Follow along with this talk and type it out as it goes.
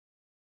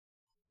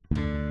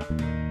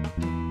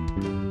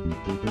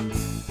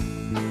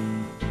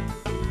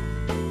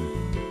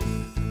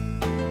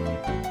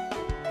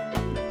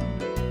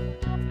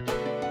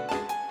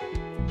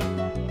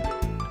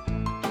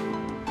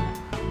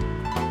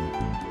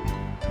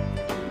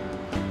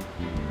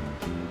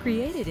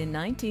Created in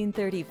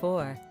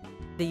 1934,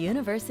 the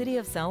University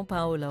of São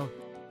Paulo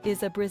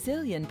is a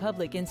Brazilian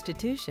public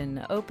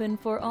institution open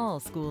for all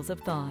schools of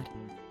thought.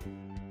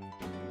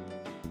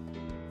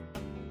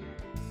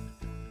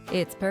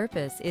 Its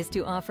purpose is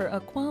to offer a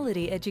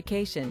quality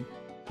education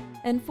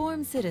and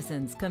form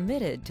citizens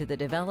committed to the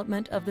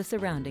development of the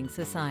surrounding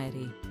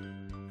society.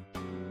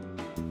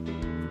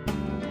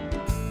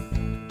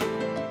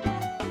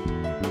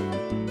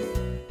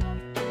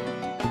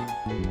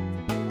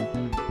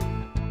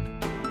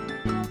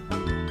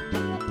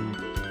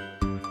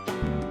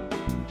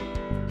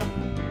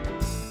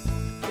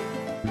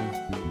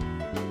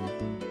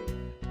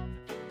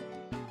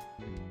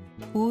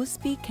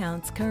 USP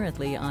counts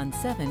currently on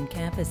 7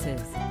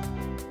 campuses.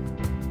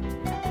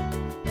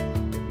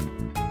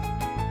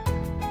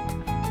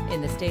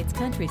 In the state's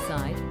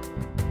countryside,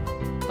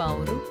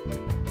 Bauru,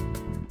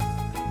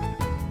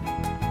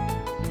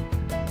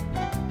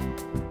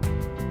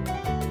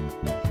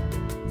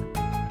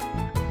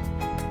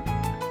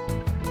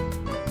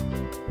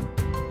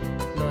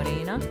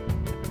 Lorena,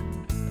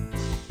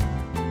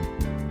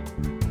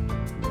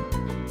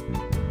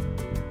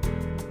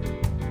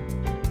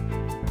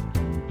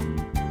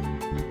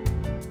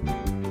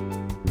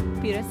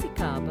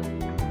 Piracicaba,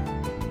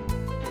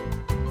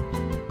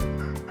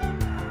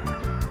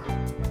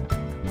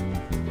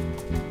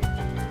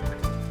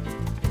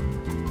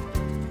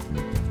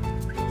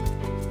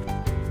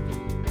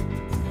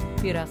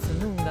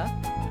 Pirassununga,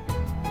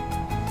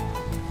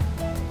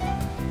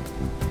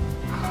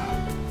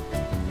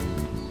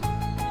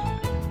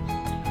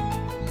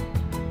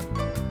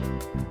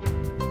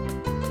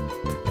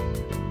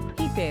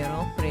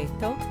 Ribeirão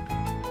Preto,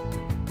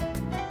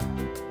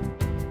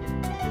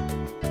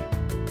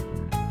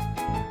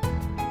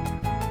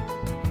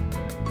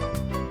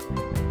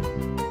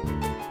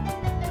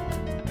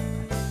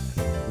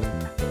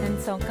 and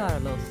São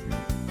Carlos.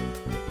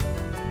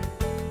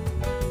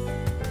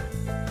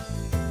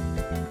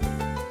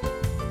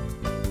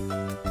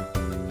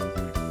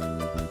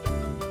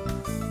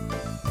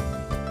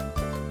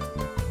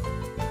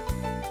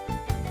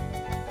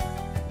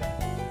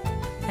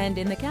 And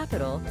in the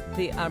capital,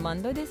 the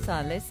Armando de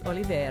Sales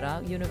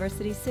Oliveira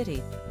University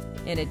City,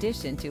 in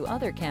addition to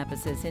other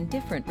campuses in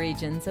different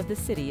regions of the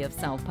city of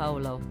São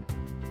Paulo.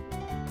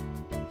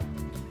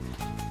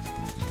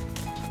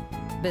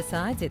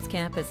 Besides its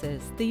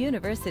campuses, the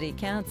university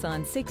counts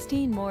on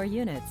 16 more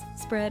units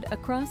spread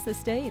across the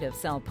state of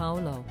São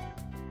Paulo.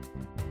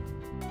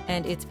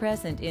 And it's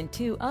present in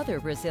 2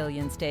 other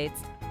Brazilian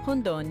states,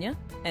 Rondônia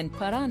and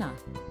Paraná,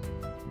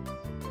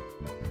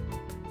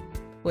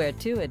 where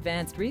 2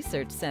 advanced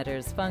research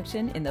centers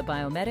function in the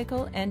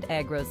biomedical and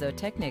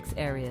agrozootechnics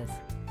areas.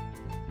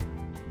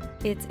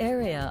 Its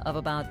area of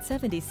about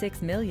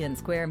 76 million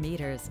square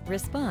meters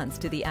responds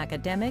to the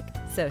academic,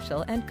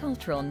 social, and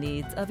cultural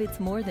needs of its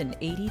more than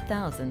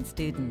 80,000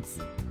 students.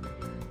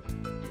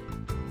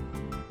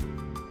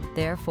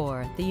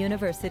 Therefore, the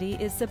university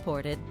is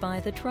supported by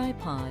the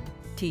tripod: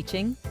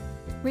 teaching,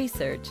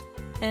 research,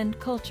 and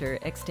culture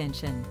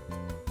extension.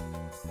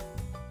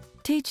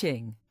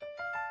 Teaching.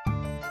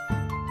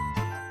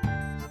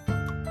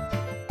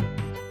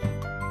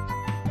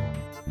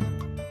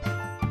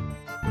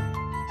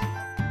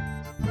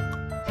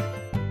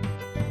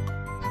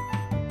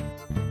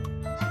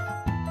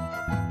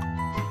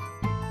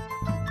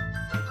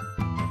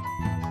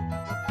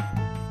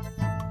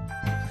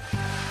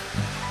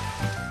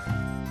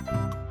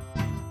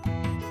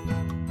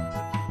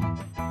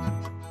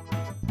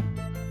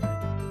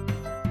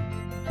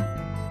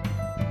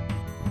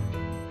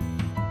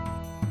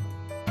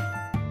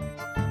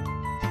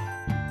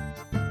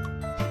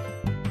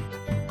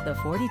 The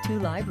 42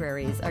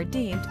 libraries are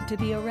deemed to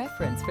be a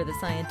reference for the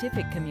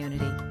scientific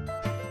community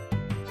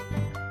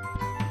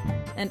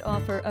and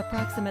offer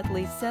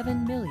approximately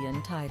 7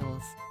 million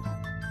titles.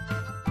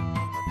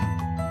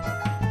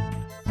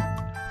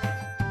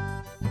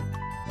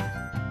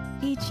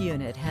 Each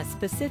unit has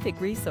specific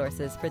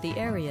resources for the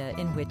area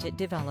in which it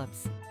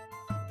develops.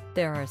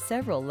 There are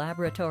several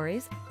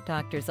laboratories,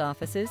 doctors'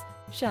 offices,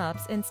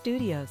 shops, and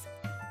studios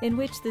in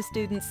which the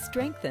students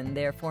strengthen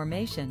their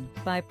formation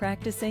by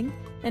practicing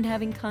and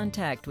having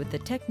contact with the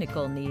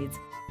technical needs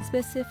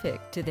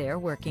specific to their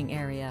working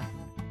area.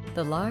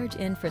 The large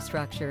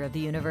infrastructure of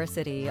the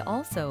university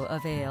also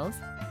avails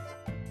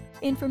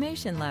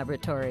information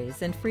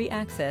laboratories and free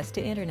access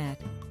to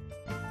internet,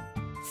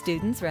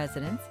 students'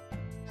 residence,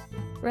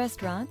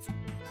 restaurants,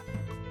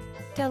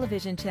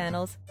 television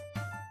channels,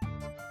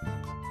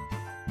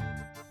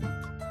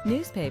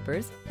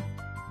 newspapers,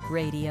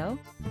 radio,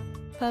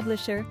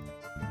 publisher,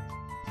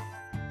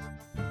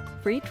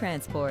 free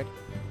transport,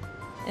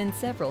 and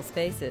several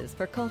spaces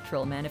for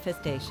cultural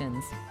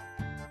manifestations.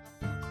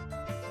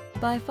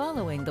 By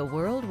following the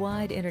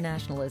worldwide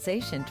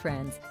internationalization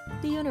trends,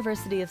 the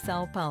University of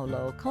São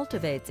Paulo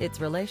cultivates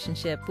its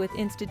relationship with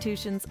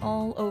institutions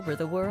all over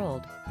the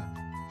world.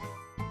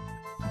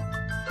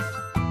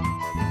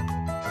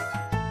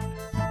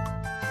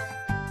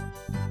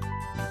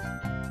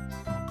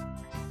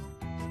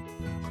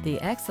 The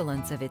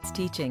excellence of its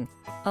teaching,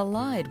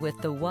 allied with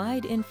the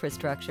wide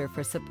infrastructure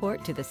for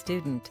support to the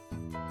student,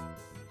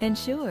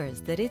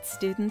 ensures that its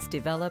students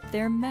develop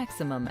their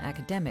maximum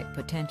academic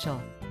potential.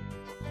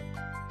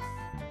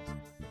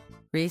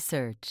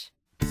 Research.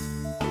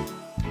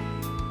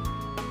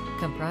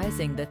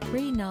 Comprising the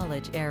three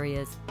knowledge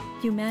areas,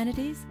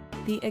 humanities,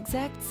 the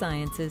exact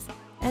sciences,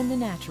 and the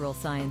natural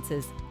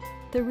sciences,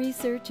 the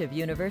research of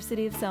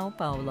University of São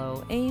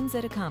Paulo aims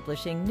at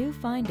accomplishing new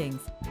findings,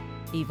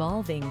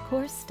 evolving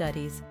course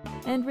studies,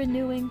 and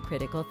renewing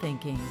critical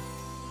thinking.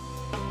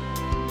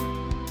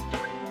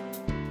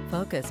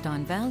 Focused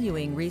on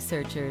valuing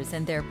researchers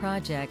and their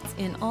projects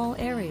in all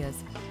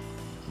areas,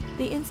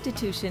 the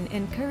institution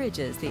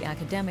encourages the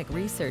academic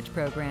research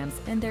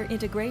programs and their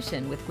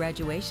integration with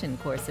graduation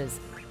courses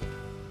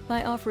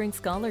by offering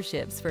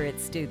scholarships for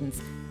its students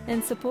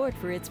and support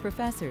for its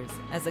professors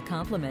as a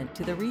complement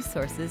to the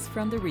resources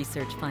from the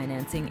research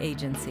financing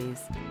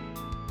agencies.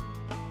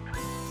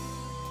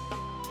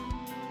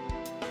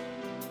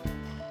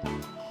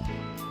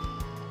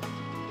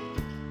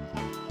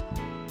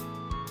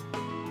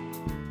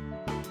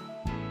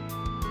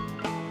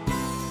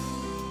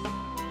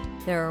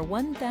 There are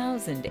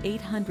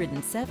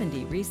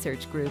 1,870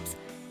 research groups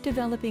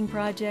developing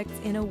projects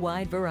in a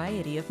wide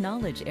variety of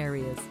knowledge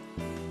areas.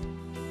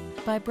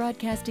 By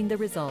broadcasting the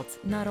results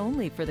not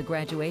only for the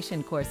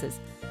graduation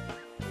courses,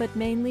 but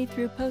mainly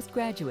through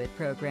postgraduate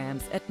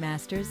programs at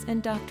master's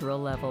and doctoral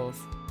levels.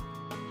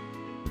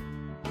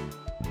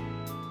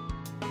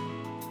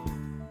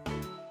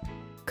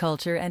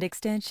 Culture and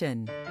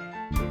extension.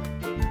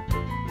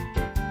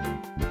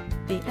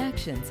 The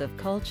actions of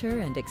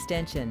culture and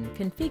extension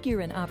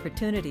configure an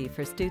opportunity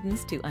for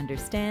students to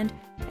understand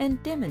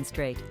and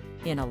demonstrate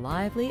in a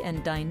lively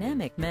and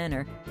dynamic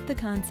manner the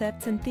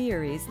concepts and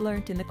theories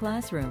learnt in the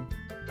classroom.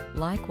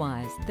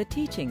 Likewise, the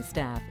teaching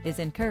staff is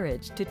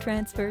encouraged to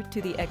transfer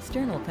to the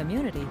external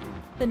community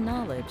the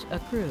knowledge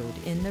accrued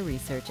in the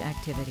research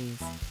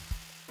activities.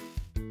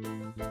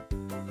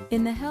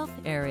 In the health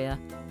area,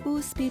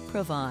 USP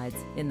provides,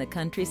 in the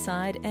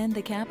countryside and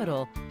the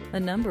capital, a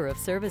number of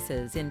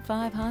services in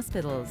 5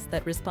 hospitals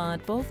that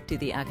respond both to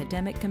the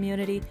academic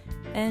community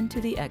and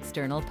to the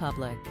external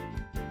public.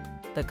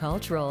 The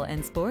cultural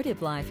and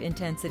sportive life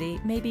intensity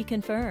may be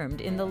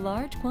confirmed in the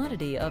large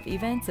quantity of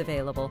events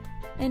available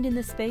and in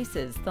the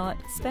spaces thought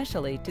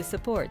specially to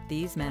support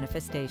these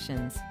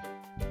manifestations.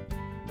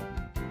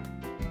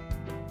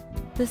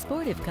 The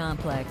sportive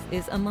complex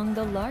is among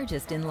the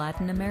largest in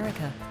Latin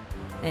America,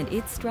 and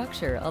its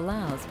structure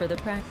allows for the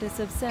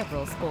practice of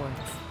several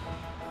sports.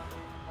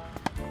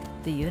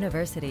 The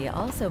university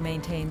also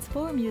maintains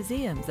 4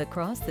 museums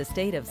across the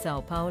state of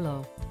São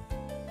Paulo,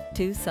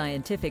 2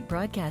 scientific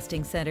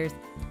broadcasting centers,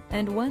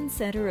 and 1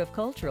 center of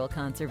cultural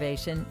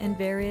conservation and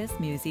various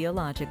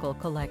museological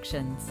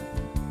collections.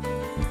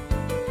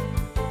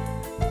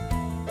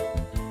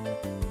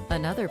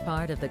 Another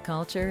part of the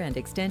culture and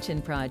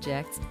extension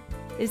projects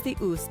is the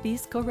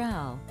USP's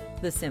chorale,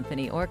 the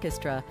symphony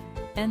orchestra,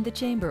 and the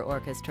chamber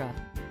orchestra.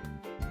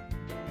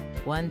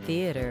 1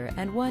 theater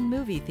and 1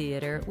 movie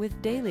theater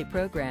with daily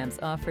programs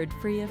offered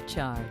free of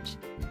charge.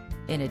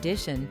 In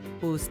addition,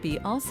 USP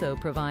also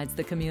provides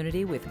the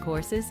community with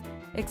courses,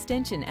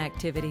 extension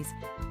activities,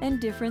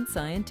 and different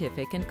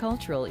scientific and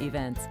cultural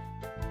events,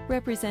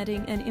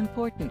 representing an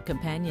important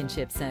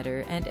companionship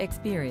center and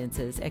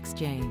experiences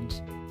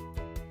exchange.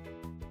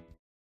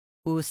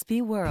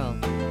 USP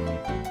World.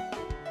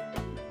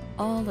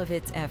 All of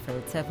its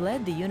efforts have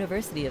led the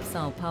University of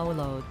São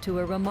Paulo to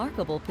a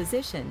remarkable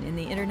position in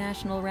the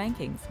international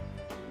rankings,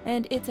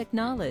 and it's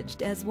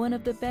acknowledged as one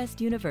of the best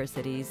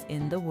universities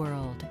in the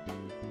world.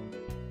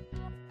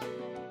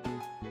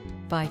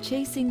 By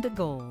chasing the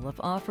goal of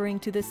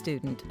offering to the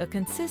student a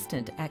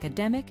consistent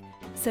academic,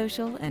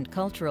 social, and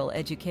cultural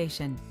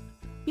education,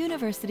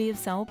 University of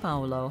São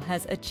Paulo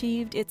has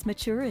achieved its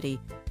maturity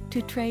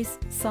to trace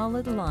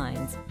solid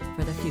lines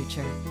for the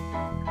future.